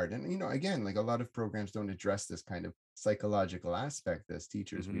hard. And again, like a lot of programs don't address this kind of psychological aspect as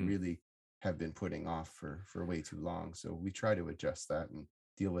teachers. We Hmm. really have been putting off for way too long. So we try to adjust that and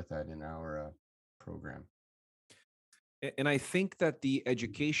deal with that in our program. And I think that the the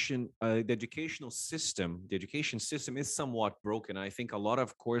education system is somewhat broken. I think a lot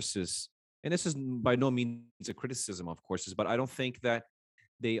of courses, and this is by no means a criticism of courses, but I don't think that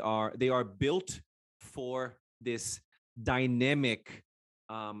they are built for this dynamic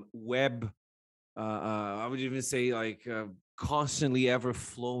web. I would even say like constantly ever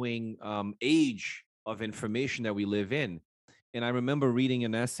flowing age of information that we live in. And I remember reading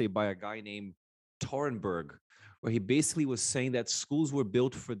an essay by a guy named Torenberg, where he basically was saying that schools were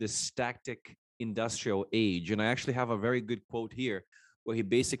built for this static industrial age. And I actually have a very good quote here, where he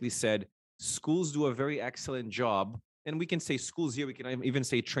basically said, schools do a very excellent job. And we can say schools here, we can even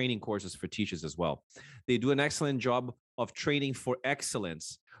say training courses for teachers as well. They do an excellent job of training for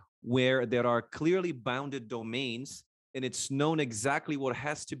excellence, where there are clearly bounded domains and it's known exactly what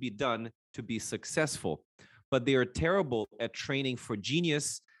has to be done to be successful. But they are terrible at training for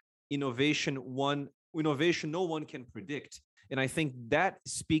genius, innovation no one can predict. And I think that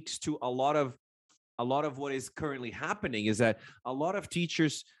speaks to a lot of what is currently happening, is that a lot of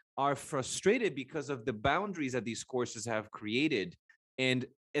teachers are frustrated because of the boundaries that these courses have created. And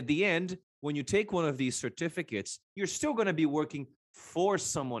at the end, when you take one of these certificates, you're still going to be working for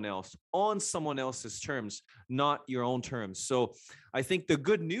someone else on someone else's terms, not your own terms. So I think the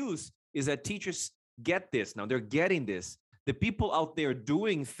good news is that teachers get this now. They're getting this. The people out there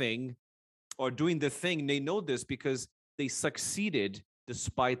doing the thing, they know this because they succeeded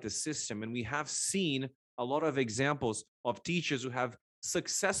despite the system. And we have seen a lot of examples of teachers who have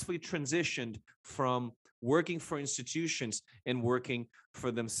successfully transitioned from working for institutions and working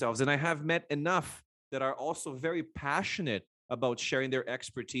for themselves. And I have met enough that are also very passionate about sharing their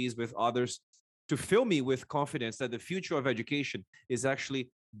expertise with others to fill me with confidence that the future of education is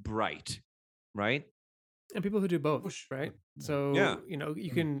actually bright, right? And people who do both, right? So Yeah.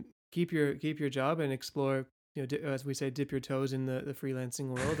 you can keep your job and explore, as we say, dip your toes in the freelancing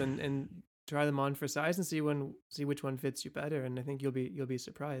world and try them on for size and see which one fits you better. And I think you'll be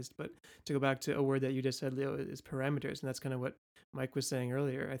surprised. But to go back to a word that you just said, Leo, is parameters, and that's kind of what Mike was saying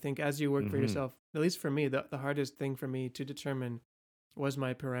earlier. I think as you work for yourself, at least for me, the hardest thing for me to determine was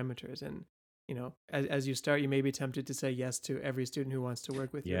my parameters. And as you start, you may be tempted to say yes to every student who wants to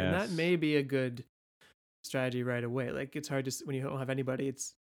work with you, and that Yes. may be a good strategy right away. Like it's hard to, when you don't have anybody,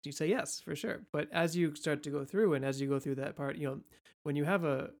 you say yes for sure. But as you start to go through, and as you go through that part, when you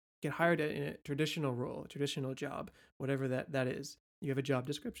get hired in a traditional role, a traditional job, whatever that is, you have a job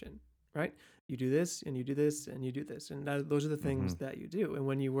description, right? You do this and you do this and you do this, and those are the things that you do. And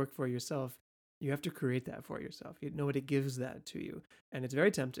when you work for yourself, you have to create that for yourself. Nobody gives that to you. And it's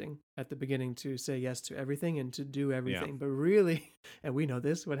very tempting at the beginning to say yes to everything and to do everything. But really, and we know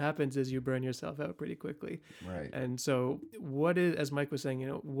this, what happens is you burn yourself out pretty quickly. Right. And so what is, as Mike was saying,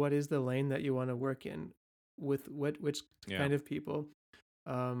 what is the lane that you want to work in with which kind of people,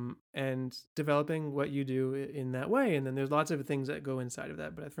 and developing what you do in that way. And then there's lots of things that go inside of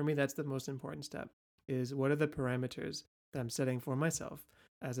that. But for me, that's the most important step, is what are the parameters that I'm setting for myself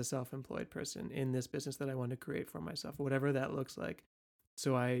as a self-employed person in this business that I want to create for myself, whatever that looks like.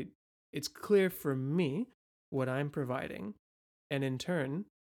 So it's clear for me what I'm providing, and in turn,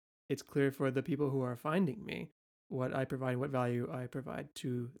 it's clear for the people who are finding me what I provide, what value I provide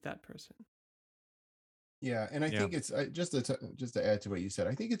to that person. Yeah, and I think it's just to add to what you said,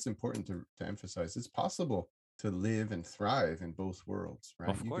 I think it's important to emphasize it's possible to live and thrive in both worlds, right?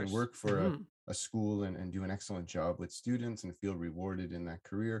 Of You course. can work for a school and do an excellent job with students and feel rewarded in that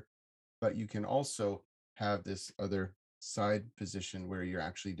career, but you can also have this other side position where you're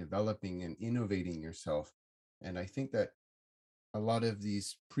actually developing and innovating yourself. And I think that a lot of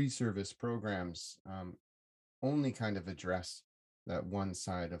these pre-service programs only kind of address that one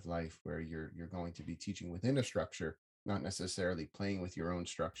side of life where you're going to be teaching within a structure, not necessarily playing with your own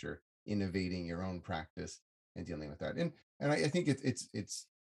structure, innovating your own practice and dealing with that. And I think it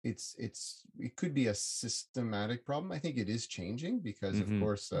could be a systematic problem. I think it is changing because of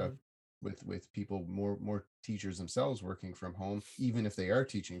course with people, more teachers themselves working from home, even if they are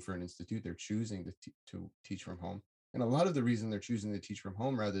teaching for an institute, they're choosing to teach from home. And a lot of the reason they're choosing to teach from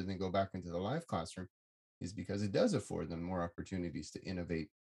home rather than go back into the live classroom is because it does afford them more opportunities to innovate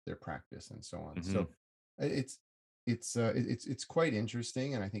their practice and so on. So it's quite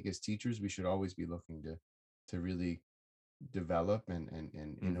interesting, and I think as teachers we should always be looking to really develop and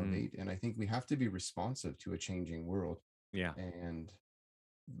innovate. And I think we have to be responsive to a changing world. Yeah. And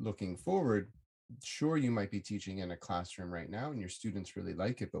looking forward, sure, you might be teaching in a classroom right now and your students really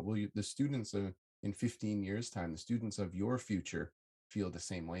like it, but will the students in 15 years time, the students of your future, feel the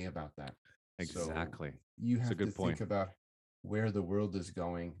same way about that? Exactly. So you have to think about where the world is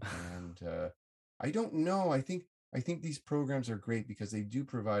going. And I don't know. I think these programs are great because they do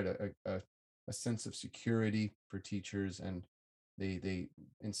provide a sense of security for teachers, and they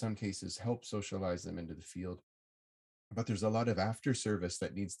in some cases help socialize them into the field. But there's a lot of after service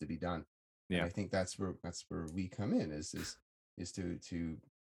that needs to be done. Yeah. And I think that's where we come in is to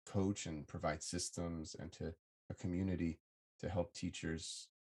coach and provide systems and to a community to help teachers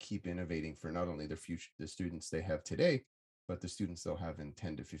keep innovating for not only the students they have today, but the students they'll have in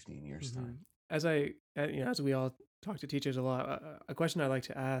 10 to 15 years time. As we all talk to teachers a lot, a question I like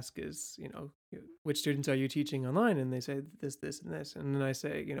to ask is, which students are you teaching online? And they say this, and this. And then I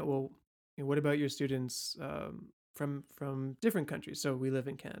say, well, what about your students from different countries? So we live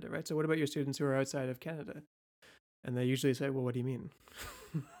in Canada, right? So what about your students who are outside of Canada? And they usually say, well, what do you mean?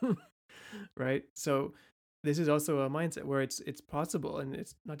 Right? So this is also a mindset where it's possible, and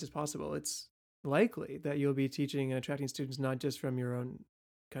it's not just possible, it's likely that you'll be teaching and attracting students not just from your own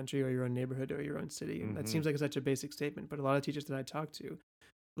country or your own neighborhood or your own city. And that seems like such a basic statement, but a lot of teachers that I talk to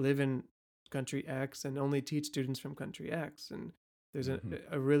live in country X and only teach students from country X. And there's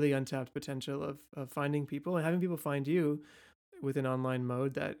a really untapped potential of finding people and having people find you with an online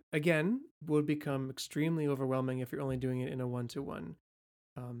mode that, again, would become extremely overwhelming if you're only doing it in a one-to-one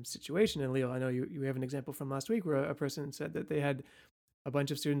situation. And Leo, I know you have an example from last week where a person said that they had a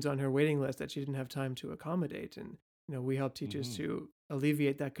bunch of students on her waiting list that she didn't have time to accommodate. And, we help teachers to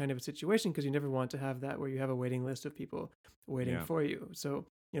alleviate that kind of a situation, because you never want to have that where you have a waiting list of people waiting for you. So,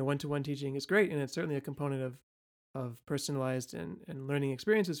 one-to-one teaching is great, and it's certainly a component of personalized and learning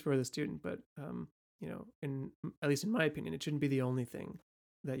experiences for the student. But, at least in my opinion, it shouldn't be the only thing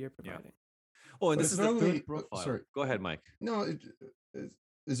that you're providing. Oh, and this is the third profile. Sorry. Go ahead, Mike. No,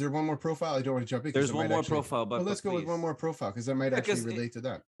 is there one more profile? I don't want to jump in. There's one more profile, but let's go with one more profile because that might actually relate to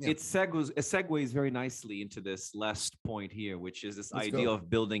that. It segues very nicely into this last point here, which is this idea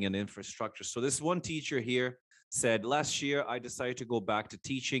of building an infrastructure. So this one teacher here said, last year, I decided to go back to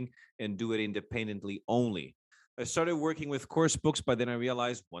teaching and do it independently only. I started working with course books, but then I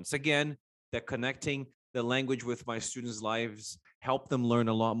realized once again that connecting the language with my students' lives helped them learn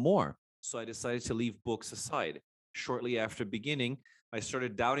a lot more. So I decided to leave books aside. Shortly after beginning, I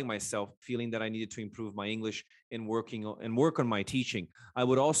started doubting myself, feeling that I needed to improve my English and work on my teaching. I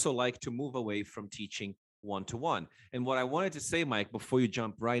would also like to move away from teaching one-to-one. And what I wanted to say, Mike, before you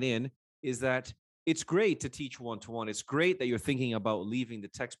jump right in, is that it's great to teach one-to-one. It's great that you're thinking about leaving the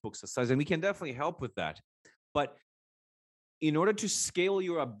textbooks aside, and we can definitely help with that. But in order to scale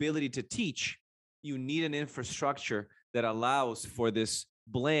your ability to teach, you need an infrastructure that allows for this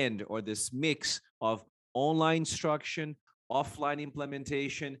blend or this mix of online instruction, offline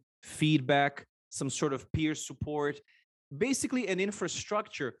implementation, feedback, some sort of peer support, basically an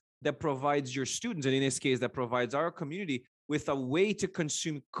infrastructure that provides your students, and in this case, that provides our community with a way to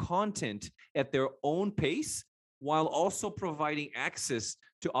consume content at their own pace, while also providing access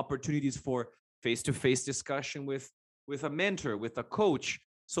to opportunities for face-to-face discussion with a mentor, with a coach.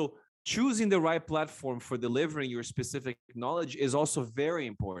 So choosing the right platform for delivering your specific knowledge is also very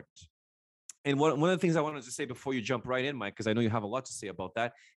important. And one of the things I wanted to say before you jump right in, Mike, because I know you have a lot to say about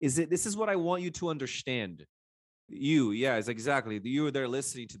that, is that this is what I want you to understand. You, yes, exactly. You that are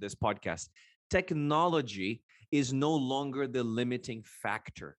listening to this podcast. Technology is no longer the limiting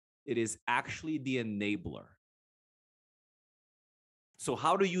factor. It is actually the enabler. So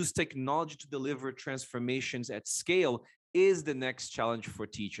how to use technology to deliver transformations at scale is the next challenge for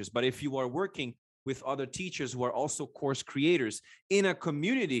teachers. But if you are working with other teachers who are also course creators in a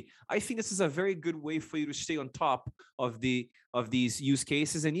community, I think this is a very good way for you to stay on top of these use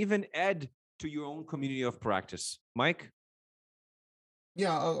cases and even add to your own community of practice. Mike?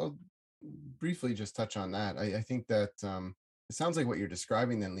 Yeah, I'll briefly just touch on that. I think that it sounds like what you're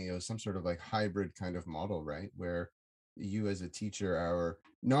describing then, Leo, is some sort of like hybrid kind of model, right? Where you as a teacher are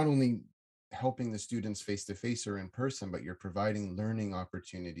not only helping the students face to face or in person, but you're providing learning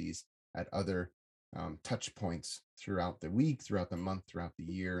opportunities at other touch points throughout the week, throughout the month, throughout the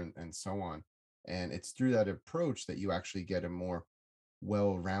year, and so on. And it's through that approach that you actually get a more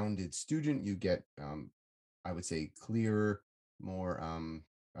well-rounded student. You get, I would say, clearer, more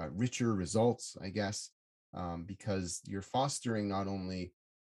richer results, I guess, because you're fostering not only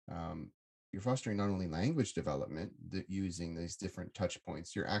language development using these different touch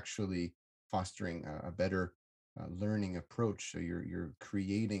points, you're actually fostering a better learning approach. So you're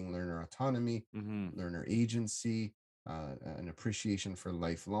creating learner autonomy, learner agency, an appreciation for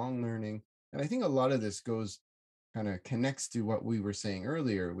lifelong learning. And I think a lot of this kind of connects to what we were saying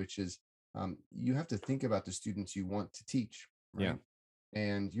earlier, which is you have to think about the students you want to teach, right? Yeah.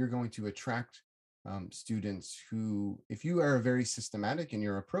 And you're going to attract students who, if you are very systematic in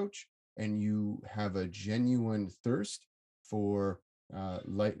your approach and you have a genuine thirst for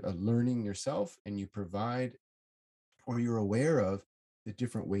learning yourself, and you provide, or you're aware of the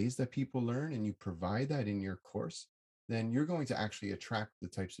different ways that people learn, and you provide that in your course, then you're going to actually attract the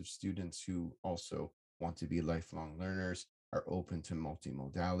types of students who also want to be lifelong learners, are open to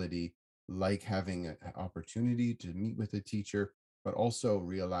multimodality, like having an opportunity to meet with a teacher, but also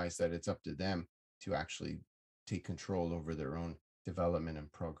realize that it's up to them to actually take control over their own development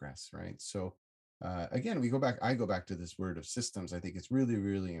and progress, right? So again, I go back to this word of systems. I think it's really,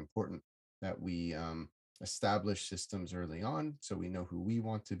 really important that we establish systems early on so we know who we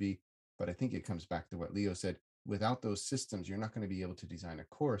want to be. But I think it comes back to what Leo said. Without those systems, you're not going to be able to design a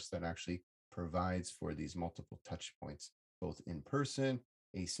course that actually provides for these multiple touch points, both in person,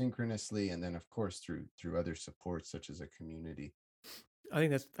 asynchronously, and then of course through other supports such as a community. I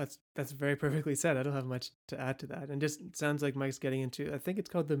think that's very perfectly said. I don't have much to add to that. And just sounds like Mike's getting into, I think it's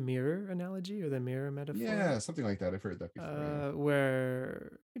called the mirror analogy or the mirror metaphor. Yeah, something like that. I've heard that before.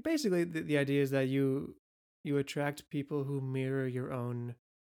 Where basically the idea is that you attract people who mirror your own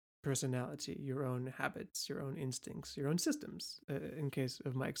personality, your own habits, your own instincts, your own systems, in case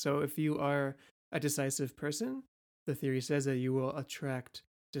of Mike. So if you are a decisive person, the theory says that you will attract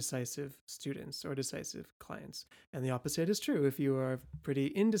decisive students or decisive clients. And the opposite is true. If you are a pretty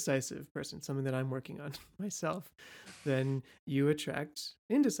indecisive person, something that I'm working on myself, then you attract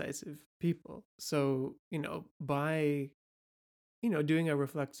indecisive people. So, by doing a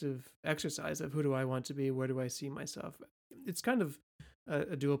reflexive exercise of who do I want to be, where do I see myself, it's kind of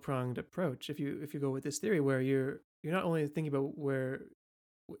a dual pronged approach. If you go with this theory where you're not only thinking about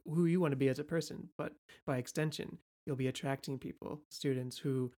who you want to be as a person, but by extension, you'll be attracting people, students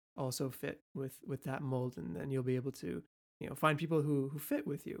who also fit with that mold, and then you'll be able to find people who fit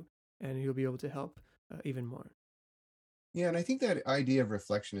with you, and you'll be able to help even more. Yeah, and I think that idea of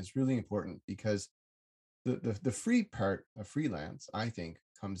reflection is really important because the free part of freelance, I think,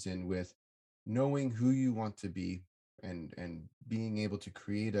 comes in with knowing who you want to be and being able to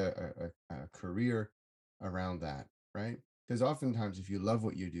create a career around that, right? Because oftentimes if you love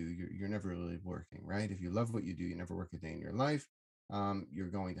what you do, you're never really working, right? If you love what you do, you never work a day in your life. You're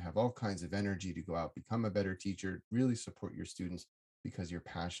going to have all kinds of energy to go out, become a better teacher, really support your students because you're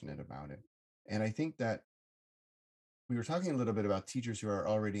passionate about it. And I think that we were talking a little bit about teachers who are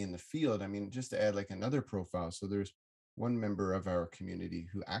already in the field. I mean, just to add like another profile. So there's one member of our community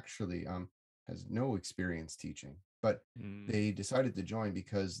who actually has no experience teaching, but they decided to join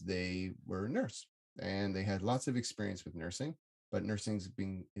because they were a nurse and they had lots of experience with nursing, but it's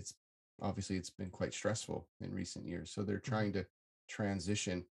been quite stressful in recent years. So they're trying to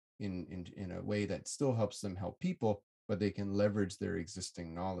transition in a way that still helps them help people, but they can leverage their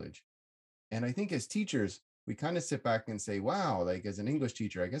existing knowledge. And I think as teachers, we kind of sit back and say, wow, like as an English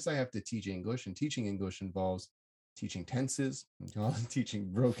teacher, I guess I have to teach English, and teaching English involves teaching tenses,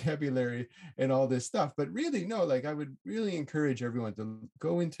 teaching vocabulary and all this stuff. But really, no, like I would really encourage everyone to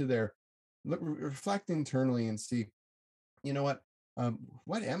go into their reflect internally and see, you know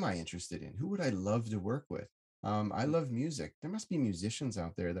what am I interested in? Who would I love to work with? I love music. There must be musicians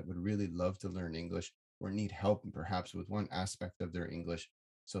out there that would really love to learn English or need help perhaps with one aspect of their English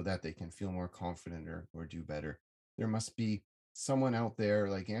so that they can feel more confident or do better. There must be someone out there,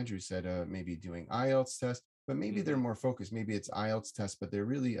 like Andrew said, maybe doing IELTS test, but maybe they're more focused. Maybe it's IELTS test, but they're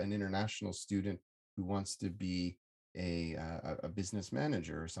really an international student who wants to be a business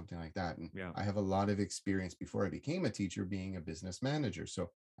manager or something like that. And Yeah. I have a lot of experience before I became a teacher being a business manager,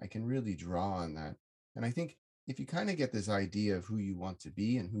 so I can really draw on that. And I think if you kind of get this idea of who you want to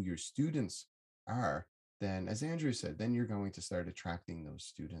be and who your students are, then as Andrew said, then you're going to start attracting those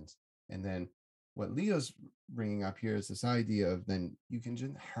students. And then what Leo's bringing up here is this idea of then you can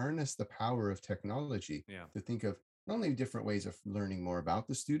just harness the power of technology Yeah. to think of not only different ways of learning more about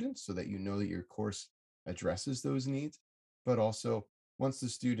the students so that you know that your course addresses those needs, but also once the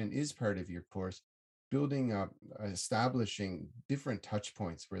student is part of your course, building up, establishing different touch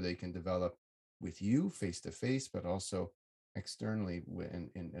points where they can develop with you face to face, but also externally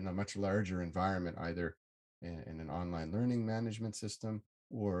in a much larger environment, either in an online learning management system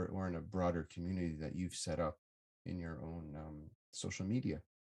or in a broader community that you've set up in your own social media.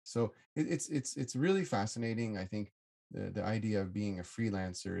 So it's really fascinating. I think the idea of being a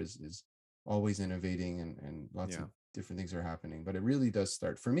freelancer is always innovating and lots Yeah. of different things are happening. But it really does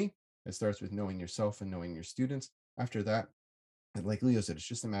start, for me, it starts with knowing yourself and knowing your students. After that, and like Leo said, it's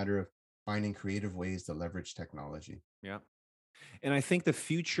just a matter of finding creative ways to leverage technology. Yeah. And I think the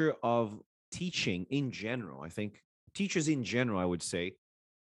future of teaching in general, I think teachers in general, I would say,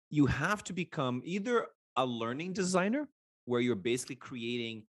 you have to become either a learning designer, where you're basically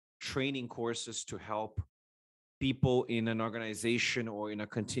creating training courses to help people in an organization or in a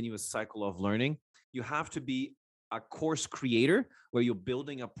continuous cycle of learning. You have to be a course creator, where you're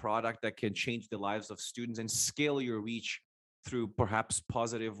building a product that can change the lives of students and scale your reach through perhaps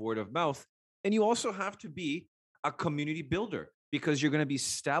positive word of mouth. And you also have to be a community builder, because you're going to be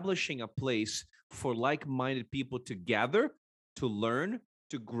establishing a place for like-minded people to gather, to learn,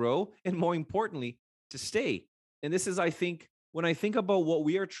 to grow, and more importantly, to stay. And this is, I think, when I think about what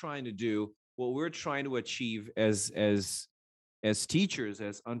we are trying to do, what we're trying to achieve as teachers,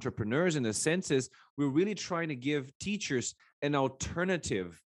 as entrepreneurs, in a sense, is we're really trying to give teachers an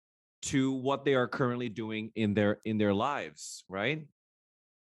alternative to what they are currently doing in their lives, right?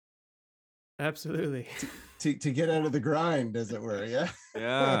 Absolutely. To get out of the grind, as it were. Yeah.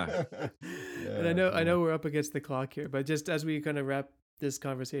 Yeah. And I know we're up against the clock here, but just as we kind of wrap this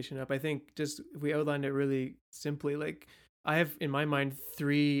conversation up, I think just if we outlined it really simply, like I have in my mind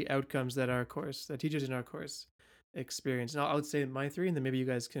 3 outcomes that teachers in our course experience. And I would say my 3, and then maybe you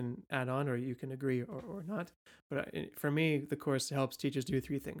guys can add on or you can agree or not. But for me, the course helps teachers do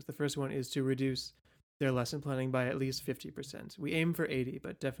 3 things. The first one is to reduce their lesson planning by at least 50%. We aim for 80,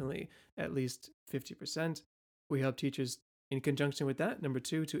 but definitely at least 50%. We help teachers in conjunction with that. Number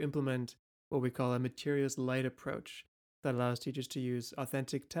 2, to implement what we call a materials light approach that allows teachers to use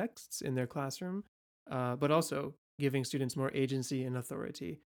authentic texts in their classroom, but also giving students more agency and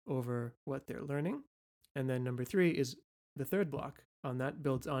authority over what they're learning. And then number 3 is the third block on that,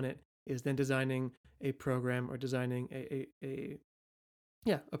 builds on it, is then designing a program or designing a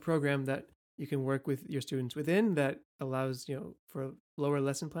program that you can work with your students within that allows, for lower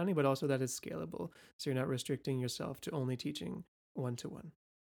lesson planning, but also that is scalable. So you're not restricting yourself to only teaching one-to-one.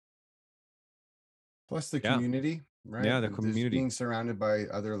 Plus the community, right? Yeah, the Just community. being surrounded by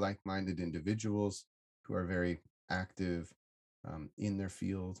other like-minded individuals who are very active in their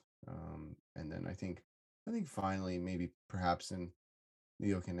field. And then I think finally, maybe perhaps, and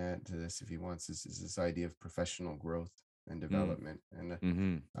Leo can add to this if he wants, is this idea of professional growth and development.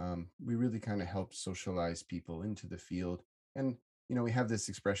 And we really kind of help socialize people into the field. And, we have this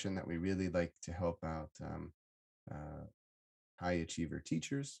expression that we really like to help out high achiever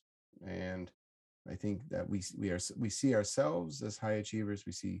teachers. And I think that we see ourselves as high achievers.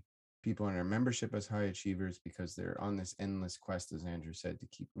 We see people in our membership as high achievers because they're on this endless quest, as Andrew said, to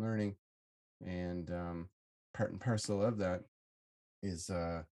keep learning. And part and parcel of that is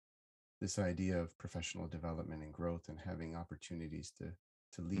this idea of professional development and growth, and having opportunities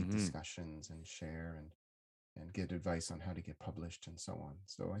to lead discussions and share and get advice on how to get published and so on.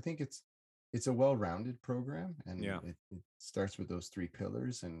 So I think it's a well-rounded program, and it starts with those 3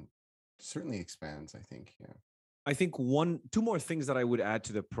 pillars and certainly expands, I think. Yeah. I think 2 more things that I would add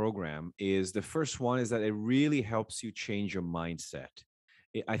to the program is, the first one is that it really helps you change your mindset.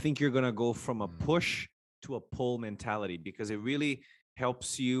 I think you're going to go from a push to a pull mentality, because it really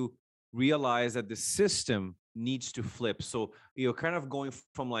helps you realize that the system needs to flip. So you're kind of going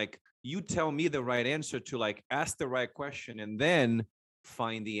from like, you tell me the right answer to like, ask the right question and then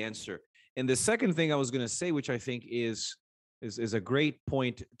find the answer. And the second thing I was going to say, which I think is a great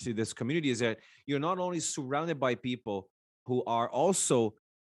point to this community, is that you're not only surrounded by people who are also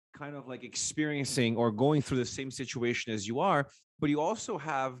kind of like experiencing or going through the same situation as you are, but you also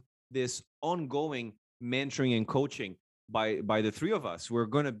have this ongoing mentoring and coaching by the three of us. We're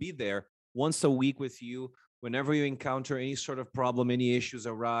going to be there once a week with you. Whenever you encounter any sort of problem, any issues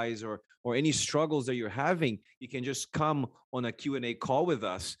arise, or any struggles that you're having, you can just come on a Q&A call with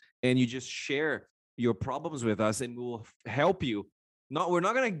us and you just share your problems with us, and we will help you. We're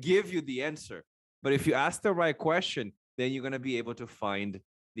not going to give you the answer, but if you ask the right question, then you're going to be able to find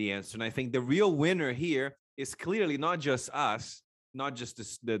the answer. And I think the real winner here is clearly not just us, not just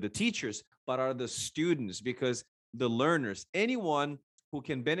the teachers, but are the students, because the learners, anyone who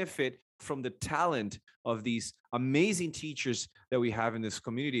can benefit from the talent of these amazing teachers that we have in this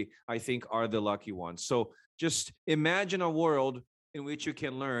community, I think are the lucky ones. So just imagine a world in which you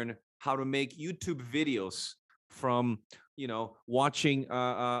can learn how to make YouTube videos from, watching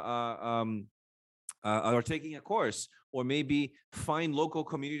or taking a course, or maybe find local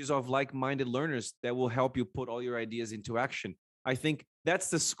communities of like-minded learners that will help you put all your ideas into action. I think that's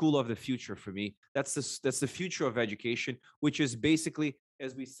the school of the future for me. That's the future of education, which is basically,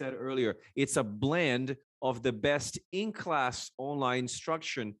 as we said earlier, it's a blend of the best in-class online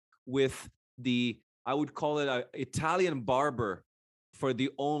instruction with I would call it a Italian barber for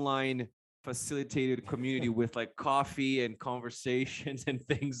the online facilitated community, with like coffee and conversations and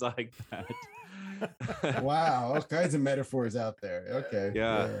things like that. Wow, all kinds of metaphors out there. Okay.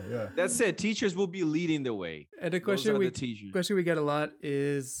 Yeah. That's it. Teachers will be leading the way. And a question we get a lot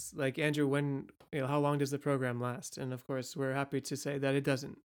is like, Andrew, how long does the program last? And of course, we're happy to say that it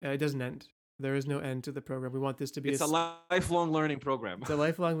doesn't end. There is no end to the program. We want this to be a lifelong learning program. It's a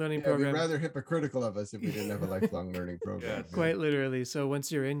lifelong learning program. It'd be rather hypocritical of us if we didn't have a lifelong learning program. Yes. Quite literally. So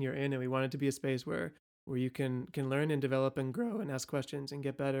once you're in, and we want it to be a space where you can learn and develop and grow and ask questions and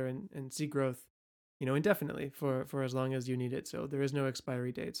get better and see growth, indefinitely for as long as you need it. So there is no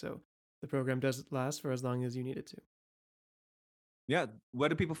expiry date. So the program does last for as long as you need it to. Yeah. Where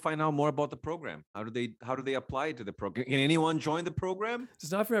do people find out more about the program? How do they apply to the program? Can anyone join the program?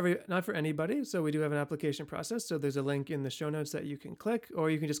 It's not for anybody. So we do have an application process. So there's a link in the show notes that you can click, or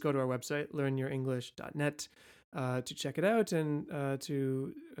you can just go to our website, learnyourenglish.net, to check it out and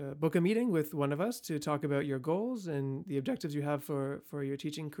to book a meeting with one of us to talk about your goals and the objectives you have for your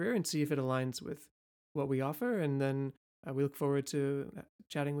teaching career, and see if it aligns with what we offer. And then we look forward to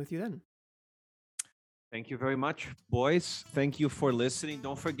chatting with you then. Thank you very much, boys. Thank you for listening.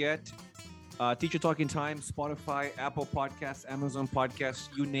 Don't forget, Teacher Talking Time, Spotify, Apple Podcasts, Amazon Podcasts,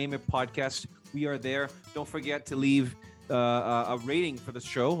 you name it, podcast. We are there. Don't forget to leave a rating for the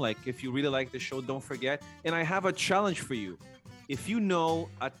show. Like, if you really like the show, don't forget. And I have a challenge for you. If you know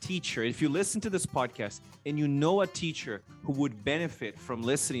a teacher, if you listen to this podcast and you know a teacher who would benefit from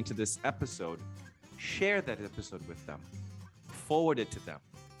listening to this episode, share that episode with them. Forward it to them.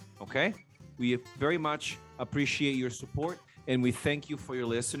 Okay? We very much appreciate your support, and we thank you for your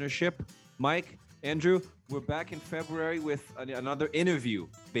listenership. Mike, Andrew, we're back in February with another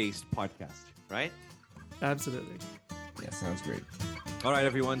interview-based podcast, right? Absolutely. Yeah, sounds great. All right,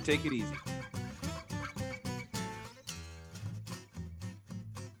 everyone, take it easy.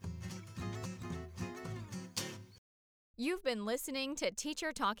 You've been listening to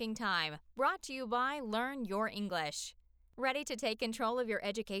Teacher Talking Time, brought to you by Learn Your English. Ready to take control of your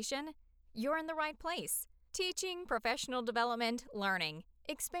education? You're in the right place. Teaching, professional development, learning.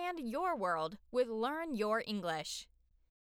 Expand your world with Learn Your English.